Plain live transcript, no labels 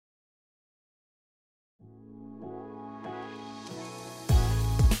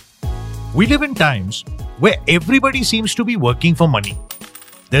We live in times where everybody seems to be working for money.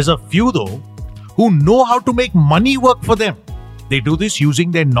 There's a few, though, who know how to make money work for them. They do this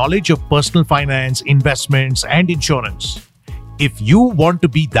using their knowledge of personal finance, investments, and insurance. If you want to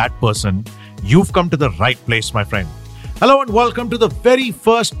be that person, you've come to the right place, my friend. Hello and welcome to the very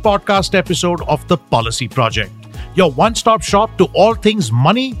first podcast episode of The Policy Project, your one-stop shop to all things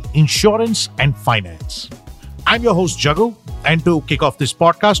money, insurance, and finance. I'm your host, Jagu, and to kick off this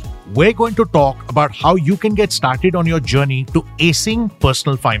podcast, we're going to talk about how you can get started on your journey to acing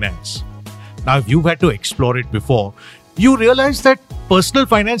personal finance. Now, if you've had to explore it before, you realize that personal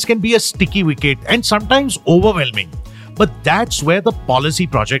finance can be a sticky wicket and sometimes overwhelming. But that's where the Policy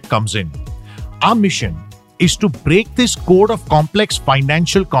Project comes in. Our mission is to break this code of complex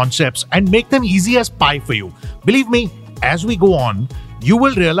financial concepts and make them easy as pie for you. Believe me, as we go on, you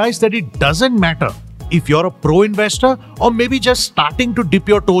will realize that it doesn't matter if you're a pro investor or maybe just starting to dip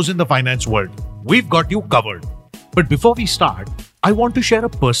your toes in the finance world. We've got you covered. But before we start, I want to share a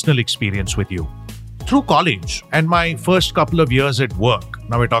personal experience with you. Through college and my first couple of years at work,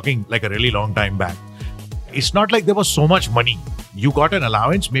 now we're talking like a really long time back, it's not like there was so much money. You got an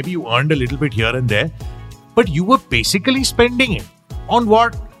allowance, maybe you earned a little bit here and there, but you were basically spending it on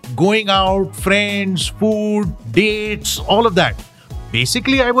what? Going out, friends, food, dates, all of that.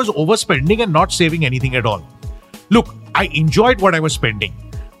 Basically, I was overspending and not saving anything at all. Look, I enjoyed what I was spending,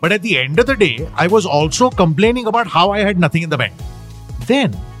 but at the end of the day, I was also complaining about how I had nothing in the bank.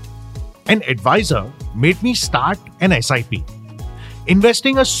 Then, an advisor made me start an SIP,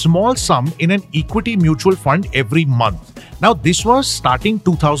 investing a small sum in an equity mutual fund every month. Now, this was starting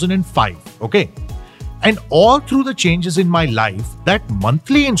 2005, okay? And all through the changes in my life, that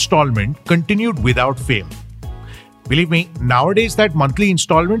monthly installment continued without fail. Believe me, nowadays that monthly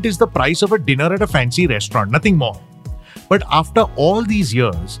installment is the price of a dinner at a fancy restaurant, nothing more. But after all these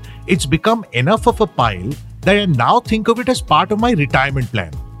years, it's become enough of a pile that I now think of it as part of my retirement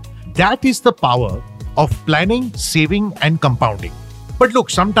plan. That is the power of planning, saving, and compounding. But look,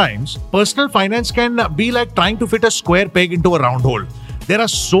 sometimes personal finance can be like trying to fit a square peg into a round hole. There are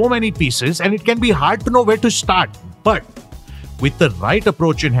so many pieces and it can be hard to know where to start. But with the right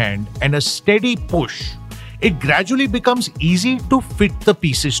approach in hand and a steady push, it gradually becomes easy to fit the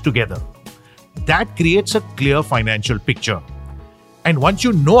pieces together. That creates a clear financial picture. And once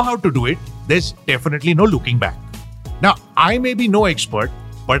you know how to do it, there's definitely no looking back. Now, I may be no expert,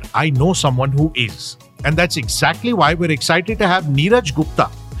 but I know someone who is. And that's exactly why we're excited to have Neeraj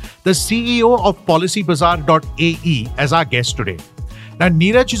Gupta, the CEO of PolicyBazaar.ae, as our guest today. Now,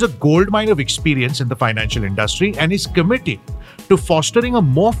 Neeraj is a goldmine of experience in the financial industry and is committed to fostering a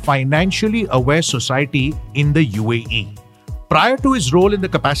more financially aware society in the UAE. Prior to his role in the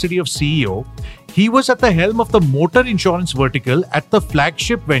capacity of CEO, he was at the helm of the motor insurance vertical at the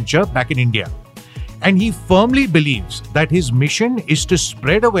flagship venture back in India. And he firmly believes that his mission is to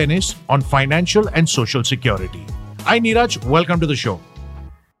spread awareness on financial and social security. Hi, Neeraj. Welcome to the show.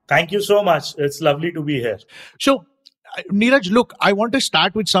 Thank you so much. It's lovely to be here. So, Neeraj, look, I want to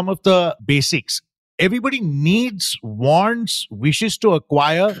start with some of the basics. Everybody needs, wants, wishes to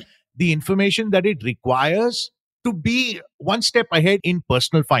acquire the information that it requires to be one step ahead in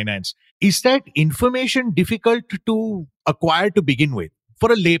personal finance. Is that information difficult to acquire to begin with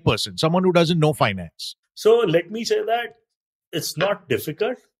for a layperson, someone who doesn't know finance? So let me say that it's not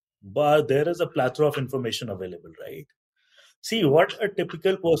difficult, but there is a plethora of information available, right? See, what a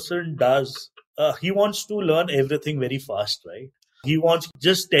typical person does, he wants to learn everything very fast, right? He wants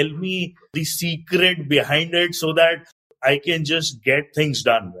just tell me the secret behind it so that I can just get things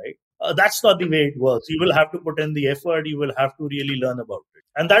done, right? That's not the way it works. You will have to put in the effort. You will have to really learn about it.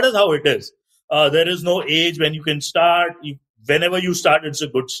 And that is how it is. There is no age when you can start. Whenever you start, it's a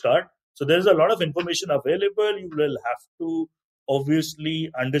good start. So there's a lot of information available. You will have to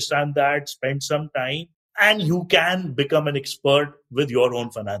obviously understand that, spend some time, and you can become an expert with your own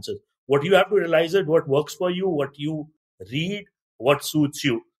finances. What you have to realize is what works for you, what you read, what suits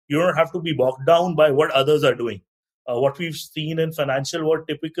you. You don't have to be bogged down by what others are doing. What we've seen in financial world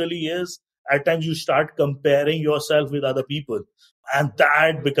typically is at times you start comparing yourself with other people, and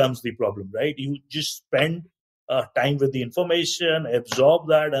that becomes the problem, right? You just spend time with the information, absorb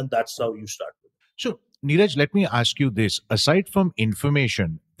that, and that's how you start. So, Neeraj, let me ask you this. Aside from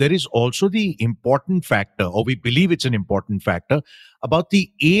information, there is also the important factor, or we believe it's an important factor, about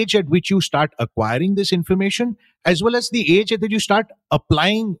the age at which you start acquiring this information, as well as the age at which you start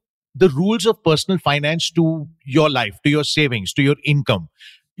applying the rules of personal finance to your life, to your savings, to your income.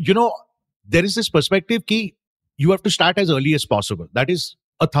 You know, there is this perspective that you have to start as early as possible. That is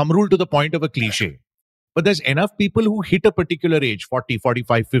a thumb rule to the point of a cliche. But there's enough people who hit a particular age, 40,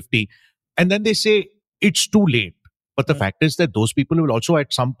 45, 50, And then they say it's too late. But the fact is that those people will also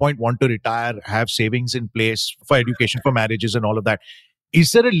at some point want to retire, have savings in place for education, for marriages and all of that.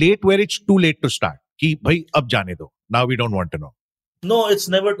 Is there a late where it's too late to start? Ki, bhai, ab jane do. Now we don't want to know. No, it's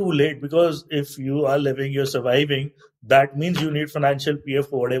never too late, because if you are living, you're surviving, that means you need financial PF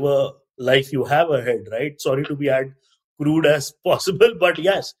for whatever life you have ahead, right? Sorry to be as crude as possible, but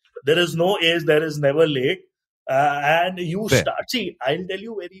yes, there is no age, there is never late. And you Fair. start, see, I'll tell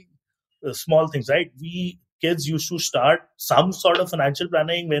you very small things, right? We kids used to start some sort of financial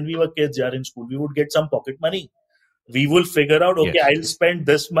planning when we were kids, yeah, in school. We would get some pocket money. We will figure out, okay, Yes. I'll spend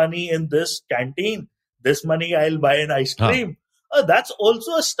this money in this canteen, this money I'll buy an ice cream. That's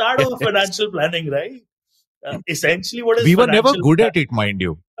also a start of financial planning, right? Essentially, what is We were never financial good at it, mind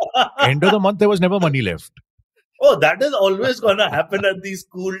you. End of the month, there was never money left. Oh, that is always going to happen at these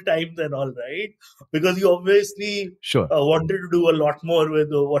school times and all, right? Because you obviously Sure. wanted to do a lot more with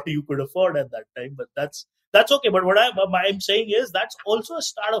what you could afford at that time. But that's okay. But what I'm saying is that's also a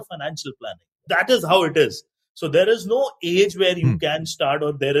start of financial planning. That is how it is. So there is no age where you can start,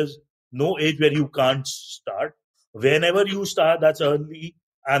 or there is no age where you can't start. Whenever you start, that's early.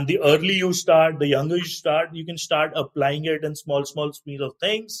 And the early you start, the younger you start, you can start applying it in small smears of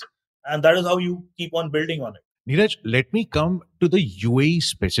things. And that is how you keep on building on it. Neeraj, let me come to the UAE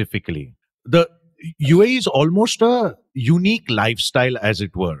specifically. The UAE is almost a unique lifestyle, as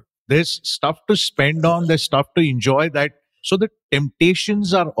it were. There's stuff to spend on, there's stuff to enjoy that. So the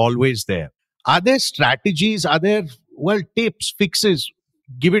temptations are always there. Are there strategies? Are there, tips, fixes?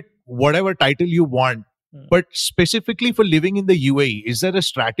 Give it whatever title you want. But specifically for living in the UAE, is there a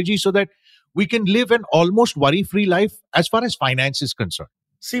strategy so that we can live an almost worry-free life as far as finance is concerned?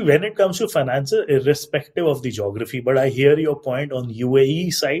 See, when it comes to finances, irrespective of the geography, but I hear your point on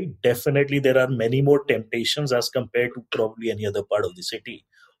UAE side. Definitely, there are many more temptations as compared to probably any other part of the city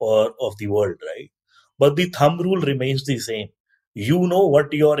or of the world, right? But the thumb rule remains the same. You know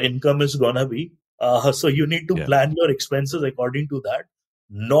what your income is gonna be, so you need to plan your expenses according to that,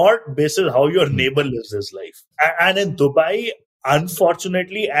 not basis how your neighbor lives his life. And in Dubai,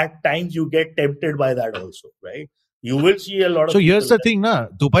 unfortunately, at times you get tempted by that also, right? You will see a lot of. So here's the thing, na?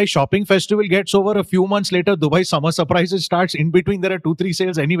 Dubai Shopping Festival gets over a few months later. Dubai Summer Surprises starts. In between, there are 2-3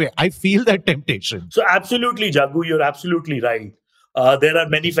 sales anyway. I feel that temptation. So absolutely, Jagu, you're absolutely right. There are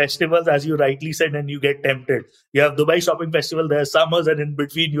many festivals, as you rightly said, and you get tempted. You have Dubai Shopping Festival, there are summers, and in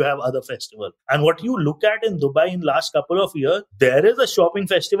between you have other festivals. And what you look at in Dubai in last couple of years, there is a shopping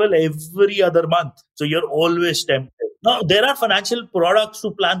festival every other month. So you're always tempted. Now, there are financial products to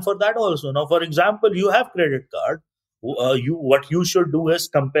plan for that also. Now, for example, you have credit card. What you should do is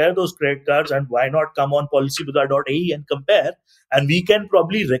compare those credit cards, and why not come on policybazaar.ae and compare, and we can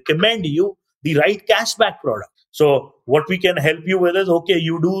probably recommend you the right cashback product. So what we can help you with is, okay,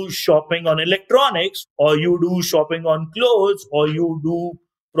 you do shopping on electronics, or you do shopping on clothes, or you do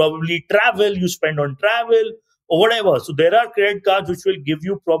probably travel, you spend on travel or whatever. So there are credit cards which will give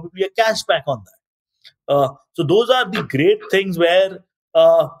you probably a cashback on that. So those are the great things where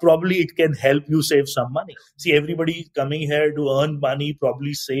probably it can help you save some money. See, everybody coming here to earn money,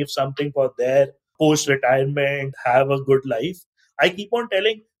 probably save something for their post-retirement, have a good life. I keep on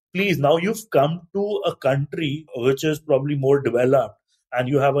telling, please, now you've come to a country which is probably more developed, and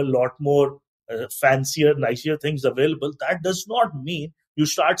you have a lot more fancier, nicer things available. That does not mean you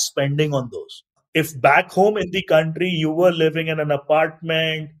start spending on those. If back home in the country, you were living in an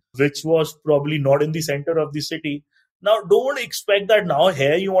apartment which was probably not in the center of the city, now don't expect that now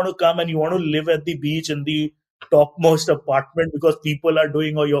here you want to come and you want to live at the beach in the topmost apartment because people are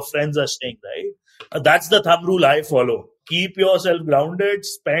doing or your friends are staying, right? That's the thumb rule I follow. Keep yourself grounded,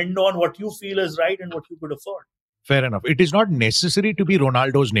 spend on what you feel is right and what you could afford. Fair enough. It is not necessary to be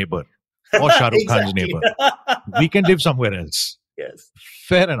Ronaldo's neighbor or Shah Rukh Khan's neighbor. We can live somewhere else. Yes.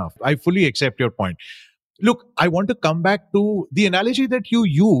 Fair enough. I fully accept your point. Look, I want to come back to the analogy that you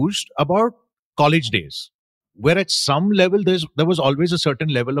used about college days, where at some level there was always a certain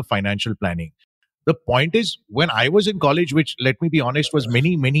level of financial planning. The point is, when I was in college, which, let me be honest, was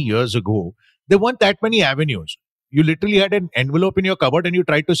many, many years ago, there weren't that many avenues. You literally had an envelope in your cupboard and you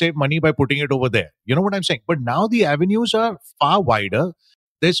tried to save money by putting it over there. You know what I'm saying? But now the avenues are far wider.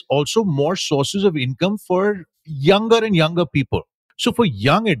 There's also more sources of income for younger and younger people. So for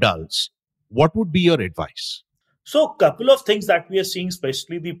young adults, what would be your advice? So a couple of things that we are seeing,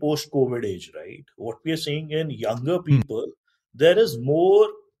 especially the post-COVID age, right? What we are seeing in younger people, there is more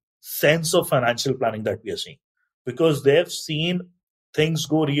sense of financial planning that we are seeing because they've seen things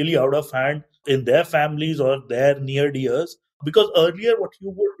go really out of hand in their families or their near dears. Because earlier, what you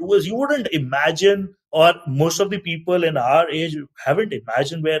would do is you wouldn't imagine, or most of the people in our age haven't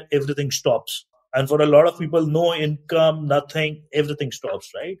imagined where everything stops. And for a lot of people, no income, nothing, everything stops,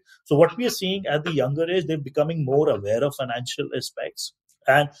 right? So, what we are seeing at the younger age, they're becoming more aware of financial aspects.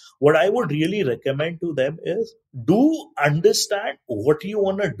 And what I would really recommend to them is do understand what you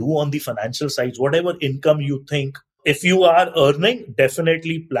want to do on the financial side, whatever income you think. If you are earning,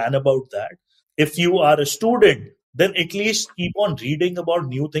 definitely plan about that. If you are a student, then at least keep on reading about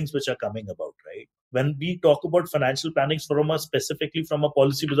new things which are coming about, right? When we talk about financial planning from a specifically from a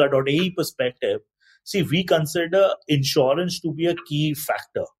policybazaar.ae perspective, see, we consider insurance to be a key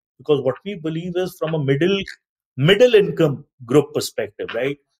factor because what we believe is from a middle income group perspective,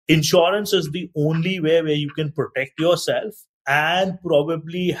 right? Insurance is the only way where you can protect yourself and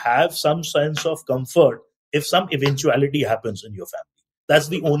probably have some sense of comfort if some eventuality happens in your family. That's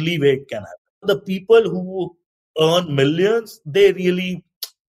the only way it can happen. The people who earn millions, they really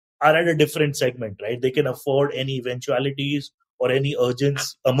are at a different segment, right? They can afford any eventualities or any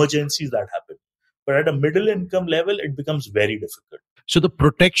emergencies that happen. But at a middle income level, it becomes very difficult. So the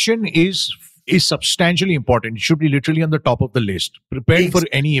protection is substantially important. It should be literally on the top of the list, prepared for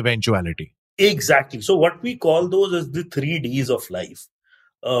any eventuality. Exactly. So what we call those is the 3 Ds of life.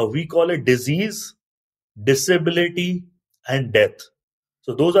 We call it disease, disability, and death.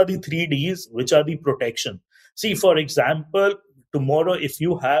 So those are the 3 Ds, which are the protection. See, for example, tomorrow, if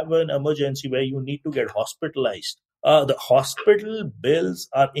you have an emergency where you need to get hospitalized, the hospital bills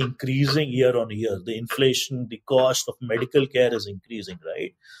are increasing year on year. The inflation, the cost of medical care is increasing,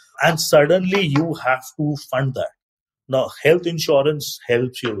 right? And suddenly you have to fund that. Now, health insurance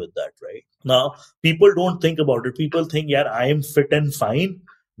helps you with that, right? Now, people don't think about it. People think, yeah, I am fit and fine.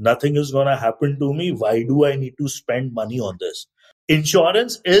 Nothing is going to happen to me. Why do I need to spend money on this?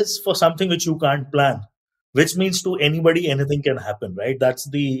 Insurance is for something which you can't plan, which means to anybody, anything can happen, right? That's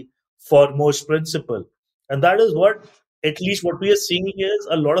the foremost principle. And that is what, at least what we are seeing is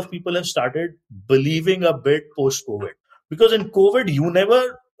a lot of people have started believing a bit post COVID. Because in COVID, you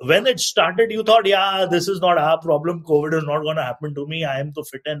never, when it started, you thought, yeah, this is not our problem. COVID is not going to happen to me. I am so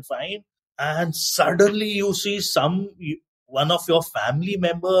fit and fine. And suddenly you see one of your family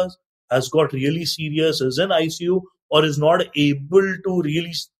members has got really serious, is in ICU, or is not able to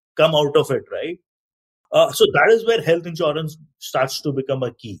really come out of it, right? So that is where health insurance starts to become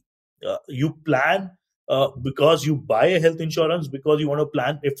a key. You plan because you buy a health insurance because you want to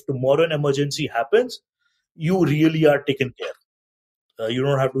plan if tomorrow an emergency happens, you really are taken care. You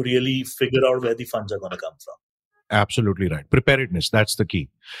don't have to really figure out where the funds are going to come from. Absolutely right. Preparedness, that's the key.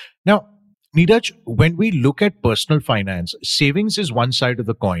 Now, Neeraj, when we look at personal finance, savings is one side of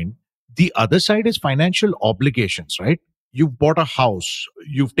the coin. The other side is financial obligations, right? You've bought a house,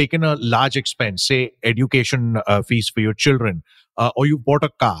 you've taken a large expense, say education fees for your children, or you've bought a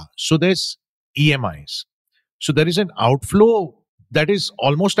car. So there's EMIs. So there is an outflow that is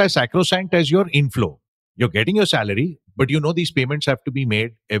almost as sacrosanct as your inflow. You're getting your salary, but you know these payments have to be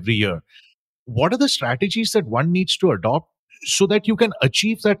made every year. What are the strategies that one needs to adopt so that you can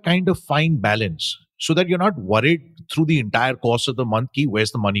achieve that kind of fine balance, so that you're not worried through the entire course of the month,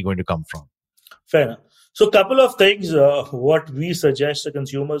 where's the money going to come from? Fair enough. So, a couple of things. What we suggest to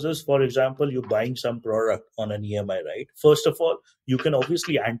consumers is, for example, you're buying some product on an EMI, right? First of all, you can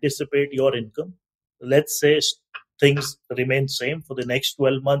obviously anticipate your income. Let's say things remain same for the next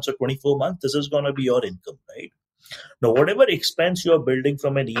 12 months or 24 months. This is going to be your income, right? Now, whatever expense you're building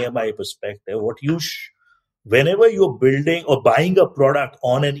from an EMI perspective, whenever you're building or buying a product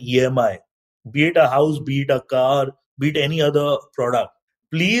on an EMI, be it a house, be it a car, be it any other product,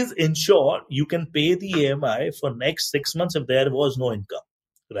 please ensure you can pay the EMI for next 6 months if there was no income,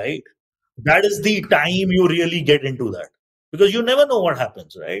 right? That is the time you really get into that because you never know what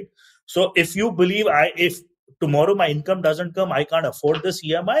happens, right? So if you believe if tomorrow my income doesn't come, I can't afford this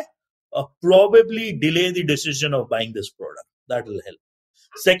EMI, probably delay the decision of buying this product. That will help.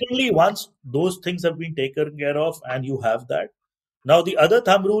 Secondly, once those things have been taken care of and you have that, now the other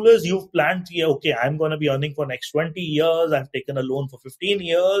thumb rule is you've planned, yeah, okay, I'm going to be earning for next 20 years. I've taken a loan for 15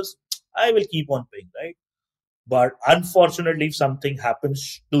 years. I will keep on paying, right? But unfortunately, if something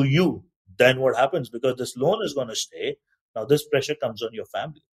happens to you, then what happens? Because this loan is going to stay. Now this pressure comes on your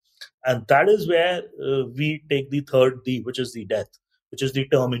family. And that is where we take the third D, which is the death, which is the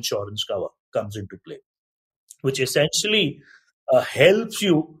term insurance cover comes into play, which essentially helps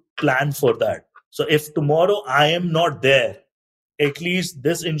you plan for that. So if tomorrow I am not there, at least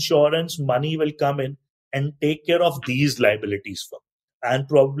this insurance money will come in and take care of these liabilities for me and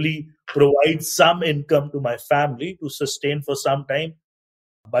probably provide some income to my family to sustain for some time.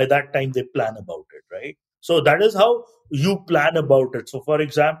 By that time, they plan about it, right? So that is how you plan about it. So, for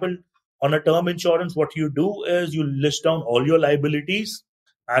example, on a term insurance, what you do is you list down all your liabilities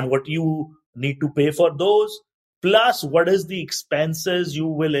and what you need to pay for those, plus what is the expenses you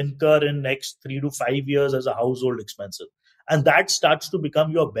will incur in next 3 to 5 years as a household expenses. And that starts to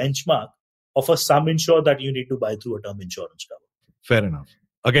become your benchmark of a sum insure that you need to buy through a term insurance cover. Fair enough.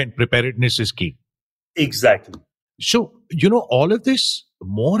 Again, preparedness is key. Exactly. So, all of this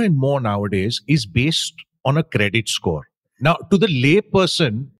more and more nowadays is based on a credit score. Now, to the lay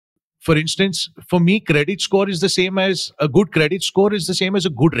person, for instance, for me, credit score is the same as a good credit score is the same as a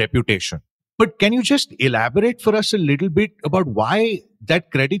good reputation. But can you just elaborate for us a little bit about why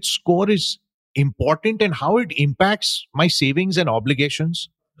that credit score is important and how it impacts my savings and obligations?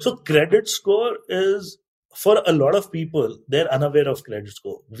 So credit score is, for a lot of people, they're unaware of credit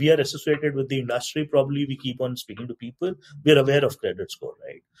score. We are associated with the industry. Probably we keep on speaking to people. We are aware of credit score,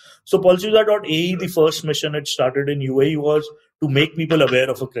 right? So Policyuser.ae, the first mission it started in UAE was to make people aware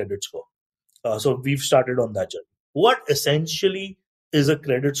of a credit score. So we've started on that journey. What essentially is a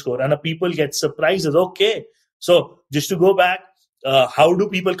credit score? And people get surprised. Okay, so just to go back, how do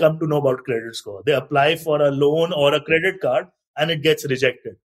people come to know about credit score? They apply for a loan or a credit card and it gets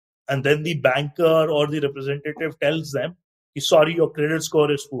rejected. And then the banker or the representative tells them, sorry, your credit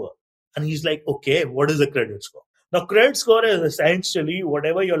score is poor. And he's like, okay, what is a credit score? Now, credit score is essentially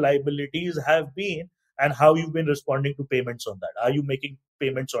whatever your liabilities have been and how you've been responding to payments on that. Are you making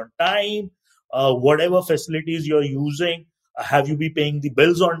payments on time? Whatever facilities you're using, have you been paying the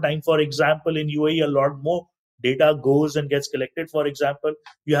bills on time? For example, in UAE, a lot more data goes and gets collected. For example,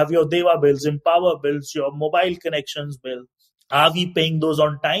 you have your Deva bills, Empower bills, your mobile connections bill. Are we paying those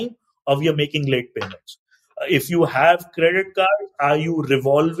on time or we are making late payments? If you have credit cards, are you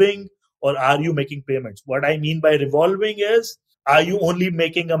revolving or are you making payments? What I mean by revolving is, are you only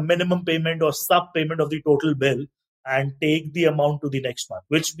making a minimum payment or sub payment of the total bill and take the amount to the next month,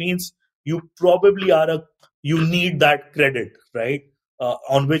 which means you probably you need that credit, right?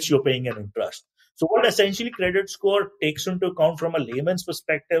 On which you're paying an interest. So what essentially credit score takes into account from a layman's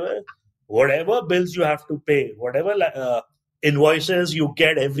perspective is, whatever bills you have to pay, whatever invoices you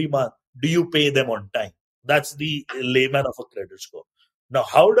get every month, do you pay them on time? That's the layman of a credit score. Now,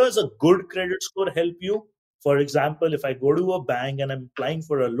 how does a good credit score help you? For example, if I go to a bank and I'm applying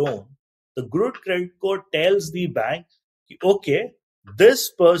for a loan, the good credit score tells the bank, okay,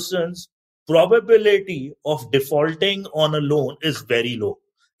 this person's probability of defaulting on a loan is very low.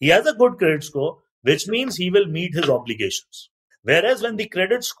 He has a good credit score, which means he will meet his obligations. Whereas when the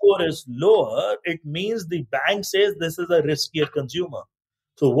credit score is lower, it means the bank says this is a riskier consumer.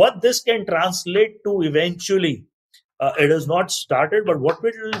 So what this can translate to eventually, it is not started, but what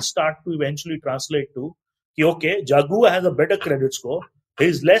it will start to eventually translate to, okay, Jagu has a better credit score,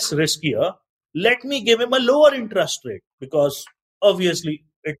 he's less riskier, let me give him a lower interest rate, because obviously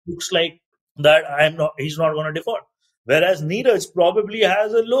it looks like that he's not going to default. Whereas Neeraj probably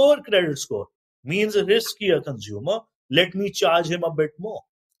has a lower credit score, means a riskier consumer, let me charge him a bit more.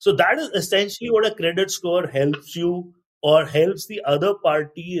 So that is essentially what a credit score helps you or helps the other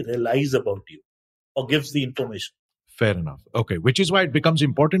party realize about you or gives the information. Fair enough. Okay, which is why it becomes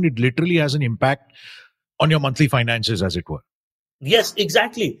important. It literally has an impact on your monthly finances, as it were. Yes,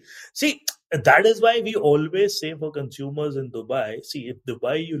 exactly. See, that is why we always say for consumers in Dubai, see, if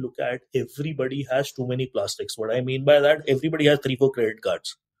Dubai you look at, everybody has too many plastics. What I mean by that, everybody has 3-4 credit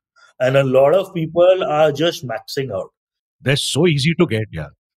cards. And a lot of people are just maxing out. They're so easy to get, yeah.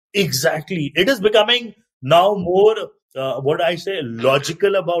 Exactly. It is becoming now more, what I say,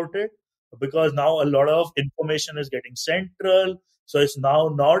 logical about it, because now a lot of information is getting central. So it's now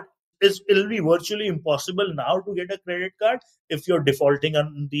not, it'll be virtually impossible now to get a credit card if you're defaulting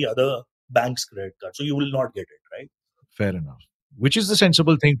on the other bank's credit card. So you will not get it, right? Fair enough. Which is the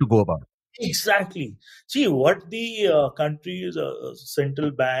sensible thing to go about. Exactly. See, what the country's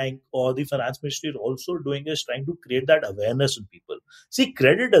central bank or the finance ministry is also doing is trying to create that awareness in people. See,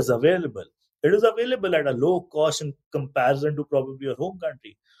 credit is available. It is available at a low cost in comparison to probably your home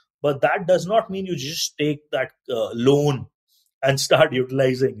country. But that does not mean you just take that loan and start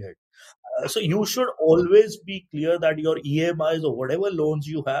utilizing it. So you should always be clear that your EMIs or whatever loans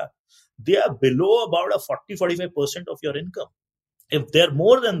you have, they are below about a 40-45% of your income. If they're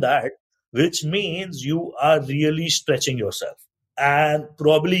more than that, which means you are really stretching yourself. And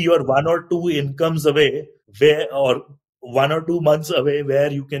probably you're 1 or 2 incomes away or 1 or 2 months away where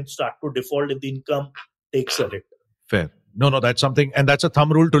you can start to default if the income takes a hit. Fair. No, that's something, and that's a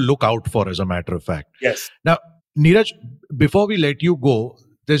thumb rule to look out for, as a matter of fact. Yes. Now, Neeraj, before we let you go,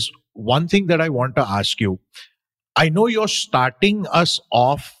 there's one thing that I want to ask you. I know you're starting us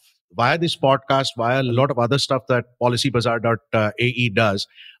off via this podcast, via a lot of other stuff that policybazaar.ae does,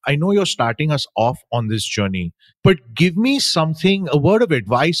 I know you're starting us off on this journey. But give me something, a word of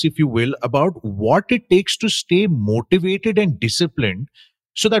advice, if you will, about what it takes to stay motivated and disciplined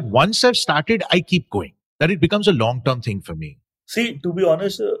so that once I've started, I keep going, that it becomes a long-term thing for me. See, to be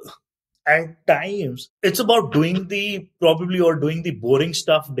honest, at times it's about doing the boring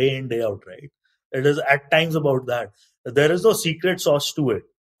stuff day in, day out, right? It is at times about that. There is no secret sauce to it.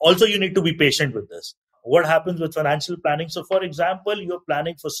 Also, you need to be patient with this. What happens with financial planning? So, for example, you're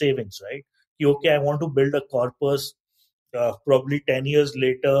planning for savings, right? Okay, I want to build a corpus probably 10 years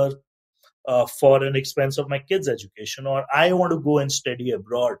later for an expense of my kids' education, or I want to go and study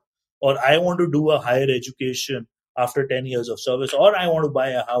abroad, or I want to do a higher education after 10 years of service, or I want to buy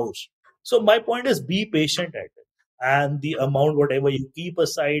a house. So my point is, be patient at it. And the amount, whatever you keep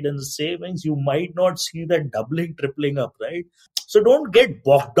aside in the savings, you might not see that doubling, tripling up, right? So don't get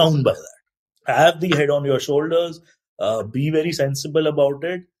bogged down by that. Have the head on your shoulders, be very sensible about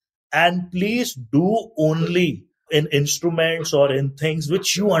it, and please do only in instruments or in things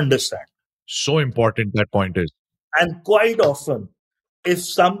which you understand. So important that point is. And quite often, if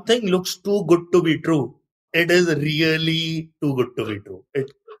something looks too good to be true, it is really too good to be true.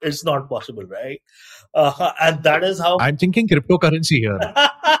 It's not possible, right? And that is how I'm thinking cryptocurrency here.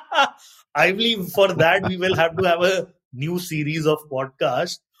 I believe for that we will have to have a new series of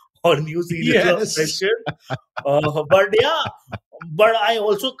podcasts or new series of sessions. But I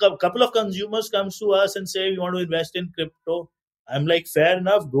also, a couple of consumers comes to us and say, we want to invest in crypto. I'm like, fair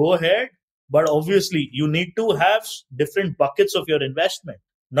enough, go ahead. But obviously, you need to have different buckets of your investment.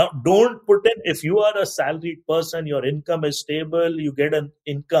 Now, don't put in, if you are a salaried person, your income is stable, you get an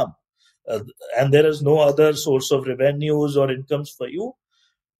income, and there is no other source of revenues or incomes for you,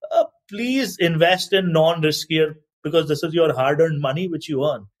 please invest in non-riskier, because this is your hard-earned money which you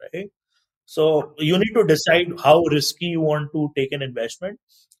earn, right? So you need to decide how risky you want to take an investment.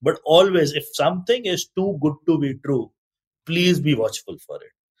 But always, if something is too good to be true, please be watchful for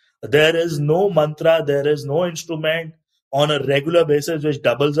it. There is no mantra, there is no instrument on a regular basis which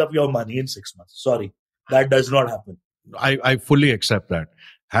doubles up your money in 6 months. Sorry, that does not happen. I fully accept that.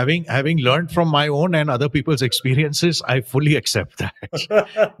 Having learned from my own and other people's experiences, I fully accept that.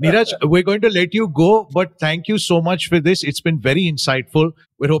 Neeraj, we're going to let you go, but thank you so much for this. It's been very insightful.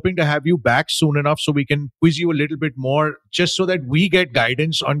 We're hoping to have you back soon enough so we can quiz you a little bit more, just so that we get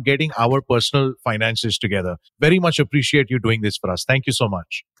guidance on getting our personal finances together. Very much appreciate you doing this for us. Thank you so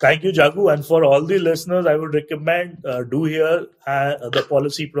much. Thank you, Jagu. And for all the listeners, I would recommend do hear the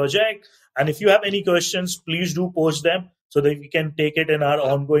policy project. And if you have any questions, please do post them so that we can take it in our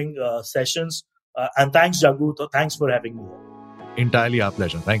ongoing sessions. And thanks, Jagu. Thanks for having me here. Entirely our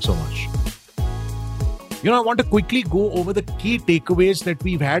pleasure. Thanks so much. I want to quickly go over the key takeaways that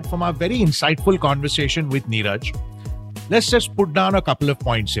we've had from our very insightful conversation with Neeraj. Let's just put down a couple of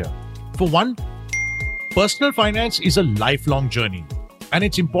points here. For one, personal finance is a lifelong journey, and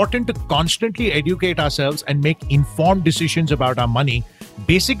it's important to constantly educate ourselves and make informed decisions about our money.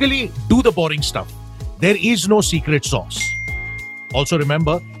 Basically, do the boring stuff. There is no secret sauce. Also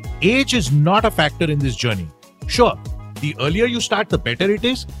remember, age is not a factor in this journey. Sure, the earlier you start, the better it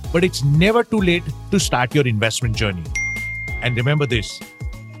is, but it's never too late to start your investment journey. And remember this,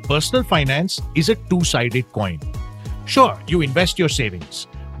 personal finance is a two-sided coin. Sure, you invest your savings,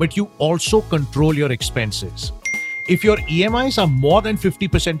 but you also control your expenses. If your EMIs are more than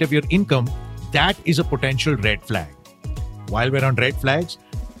 50% of your income, that is a potential red flag. While we're on red flags,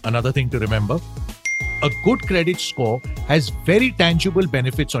 another thing to remember, a good credit score has very tangible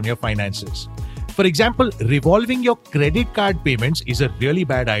benefits on your finances. For example, revolving your credit card payments is a really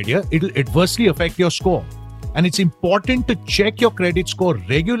bad idea. It'll adversely affect your score. And it's important to check your credit score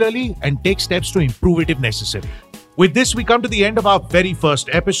regularly and take steps to improve it if necessary. With this, we come to the end of our very first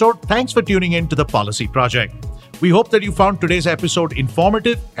episode. Thanks for tuning in to the Policy Project. We hope that you found today's episode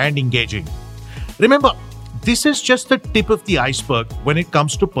informative and engaging. Remember, this is just the tip of the iceberg when it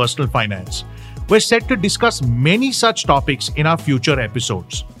comes to personal finance. We're set to discuss many such topics in our future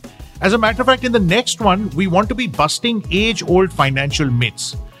episodes. As a matter of fact, in the next one, we want to be busting age-old financial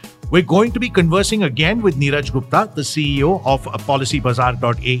myths. We're going to be conversing again with Neeraj Gupta, the CEO of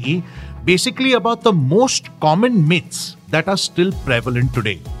policybazaar.ae, basically about the most common myths that are still prevalent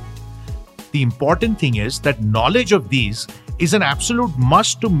today. The important thing is that knowledge of these is an absolute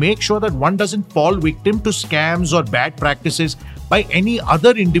must to make sure that one doesn't fall victim to scams or bad practices by any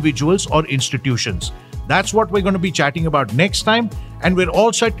other individuals or institutions. That's what we're going to be chatting about next time, and we're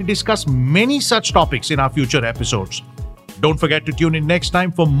all set to discuss many such topics in our future episodes. Don't forget to tune in next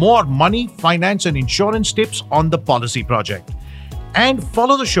time for more money, finance, and insurance tips on the Policy Project. And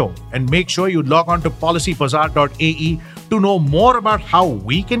follow the show and make sure you log on to policybazaar.ae to know more about how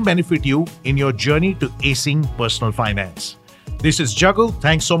we can benefit you in your journey to acing personal finance. This is Jagu.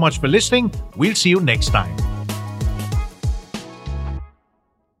 Thanks so much for listening. We'll see you next time.